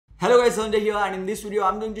Hello guys, Dhananjay here, and in this video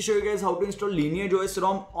I'm going to show you guys how to install Lineage OS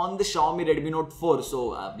ROM on the Xiaomi Redmi Note 4.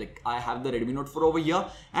 So I have the Redmi Note 4 over here,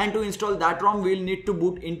 and to install that ROM we'll need to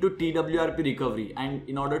boot into TWRP recovery, and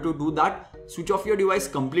in order to do that, switch off your device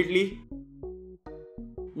completely.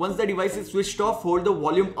 Once the device is switched off, hold the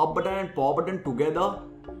volume up button and power button together,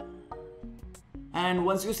 and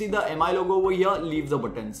once you see the MI logo over here, leave the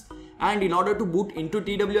buttons. And in order to boot into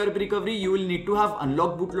TWRP recovery, you will need to have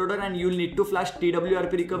unlocked bootloader and you will need to flash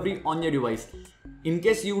TWRP recovery on your device. In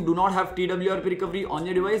case you do not have TWRP recovery on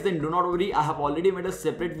your device, then do not worry, I have already made a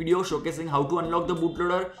separate video showcasing how to unlock the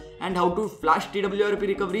bootloader and how to flash TWRP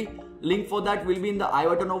recovery. Link for that will be in the I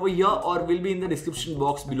button over here or will be in the description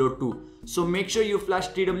box below too. So make sure you flash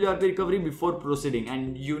TWRP recovery before proceeding,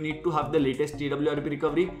 and you need to have the latest TWRP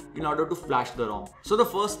recovery in order to flash the ROM. So the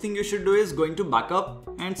first thing you should do is going to backup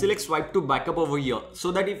and select swipe to backup over here,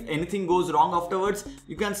 so that if anything goes wrong afterwards,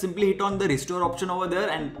 you can simply hit on the restore option over there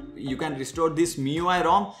and you can restore this MIUI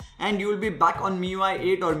ROM and you will be back on MIUI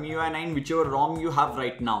 8 or MIUI 9, whichever ROM you have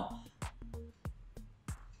right now.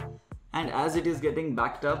 And as it is getting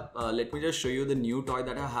backed up, let me just show you the new toy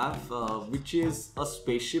that I have, which is a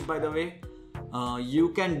spaceship, by the way. You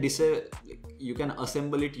can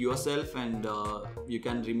assemble it yourself, and you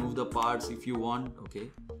can remove the parts if you want.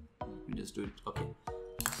 Okay, let me just do it. Okay,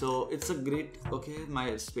 so it's a great. Okay,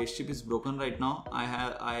 my spaceship is broken right now. I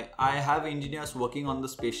have engineers working on the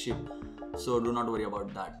spaceship, so do not worry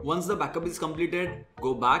about that. Once the backup is completed,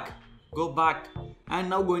 go back, and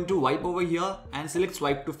now going to wipe over here and select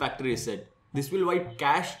swipe to factory reset. This will wipe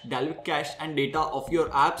cache, Dalvik cache and data of your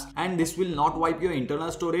apps, and this will not wipe your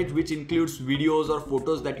internal storage, which includes videos or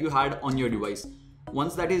photos that you had on your device.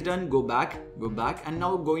 Once that is done, go back, and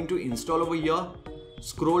now going to install over here.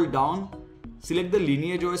 Scroll down, select the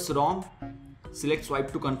Lineage OS ROM, select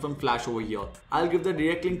swipe to confirm flash over here. I'll give the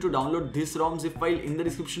direct link to download this ROM zip file in the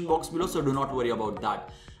description box below, so do not worry about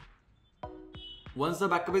that. Once the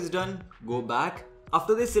backup is done, go back.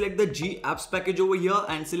 After this, select the G apps package over here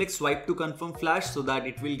and select swipe to confirm flash, so that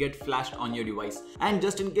it will get flashed on your device. And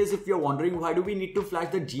just in case if you're wondering why do we need to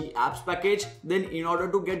flash the G apps package, then in order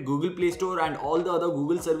to get Google Play Store and all the other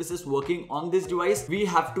Google services working on this device, we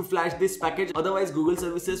have to flash this package, otherwise Google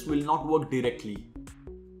services will not work directly.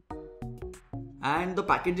 And the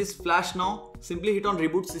package is flashed now. Simply hit on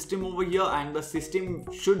reboot system over here and the system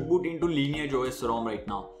should boot into Lineage OS ROM right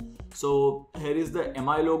now. So here is the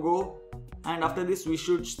MI logo, and after this we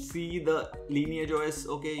should see the Lineage OS.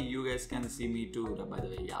 Okay, you guys can see me too, by the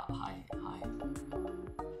way. Yeah, hi.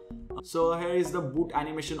 So here is the boot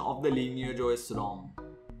animation of the Lineage OS ROM.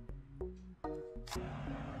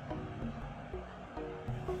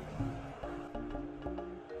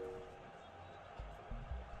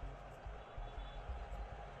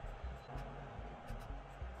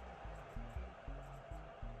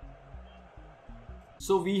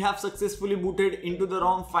 So we have successfully booted into the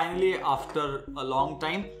ROM finally after a long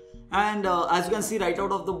time, and as you can see right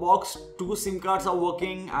out of the box, 2 SIM cards are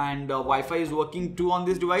working and Wi-Fi is working too on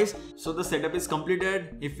this device. So the setup is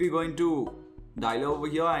completed. If we going to dial over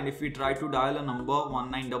here and if we try to dial a number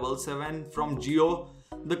 1977 from Jio,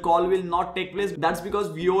 the call will not take place. That's because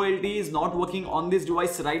VoLTE is not working on this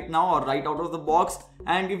device right now or right out of the box.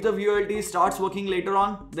 And if the VoLTE starts working later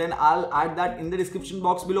on, then I'll add that in the description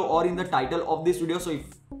box below or in the title of this video. So if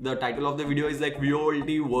the title of the video is like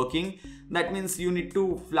VoLTE working, that means you need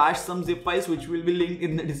to flash some zip files, which will be linked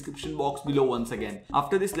in the description box below once again.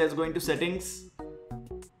 After this, let's go into settings.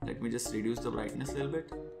 Let me just reduce the brightness a little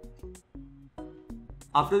bit.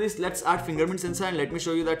 After this, let's add fingerprint sensor, and let me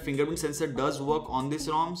show you that fingerprint sensor does work on this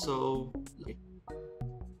ROM. So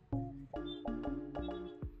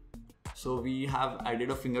we have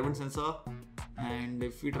added a fingerprint sensor, and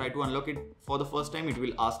if we try to unlock it for the first time, it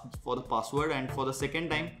will ask for the password, and for the second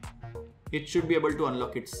time, it should be able to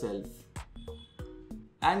unlock itself.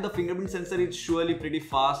 And the fingerprint sensor is surely pretty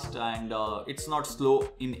fast, and it's not slow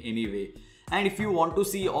in any way. And if you want to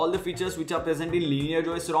see all the features which are present in Lineage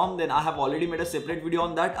OS ROM, then I have already made a separate video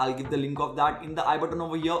on that. I'll give the link of that in the I button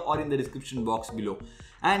over here or in the description box below.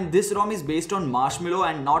 And this ROM is based on Marshmallow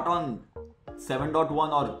and not on 7.1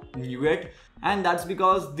 or Nougat, and that's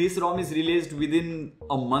because this ROM is released within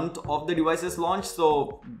a month of the device's launch,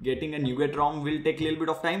 so getting a Nougat ROM will take a little bit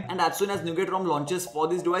of time. And as soon as Nougat ROM launches for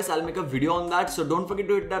this device, I'll make a video on that, so don't forget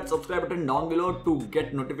to hit that subscribe button down below to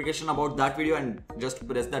get notification about that video, and just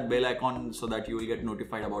press that bell icon so that you will get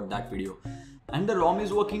notified about that video. And the ROM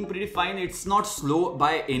is working pretty fine. It's not slow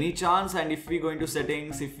by any chance. And if we go into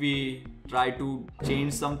settings, if we try to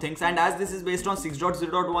change some things, and as this is based on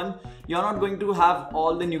 6.0.1, you're not going to have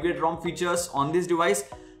all the Nougat ROM features on this device.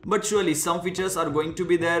 But surely some features are going to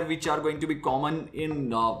be there which are going to be common in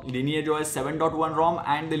Lineage OS 7.1 ROM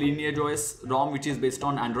and the Lineage OS ROM which is based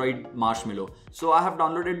on Android Marshmallow. So I have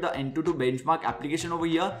downloaded the N22 benchmark application over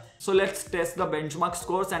here. So let's test the benchmark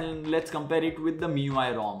scores and let's compare it with the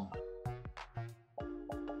MIUI ROM.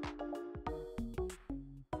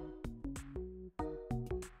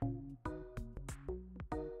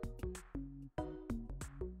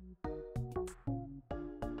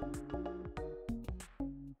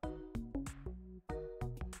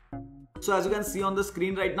 So as you can see on the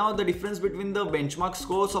screen right now, the difference between the benchmark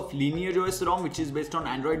scores of Lineage OS ROM which is based on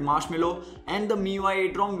Android Marshmallow and the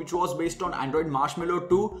MIUI 8 ROM which was based on Android Marshmallow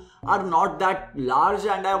 2 are not that large,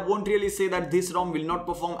 and I won't really say that this ROM will not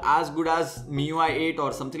perform as good as MIUI 8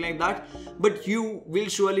 or something like that, but you will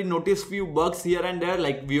surely notice few bugs here and there,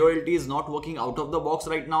 like VoLTE is not working out of the box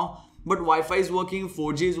right now, but Wi-Fi is working,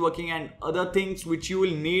 4G is working, and other things which you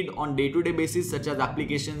will need on day-to-day basis such as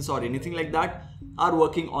applications or anything like that are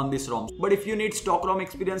working on this ROM. But if you need stock ROM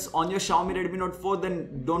experience on your Xiaomi Redmi Note 4,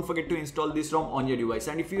 then don't forget to install this ROM on your device.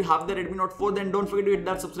 And if you have the Redmi Note 4, then don't forget to hit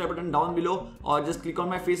that subscribe button down below, or just click on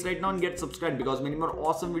my face right now and get subscribed, because many more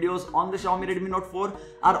awesome videos on the Xiaomi Redmi Note 4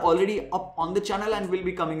 are already up on the channel and will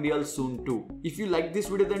be coming real soon too. If you like this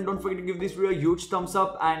video, then don't forget to give this video a huge thumbs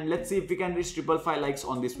up, and let's see if we can reach 555 likes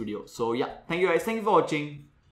on this video. So yeah, thank you guys, thank you for watching.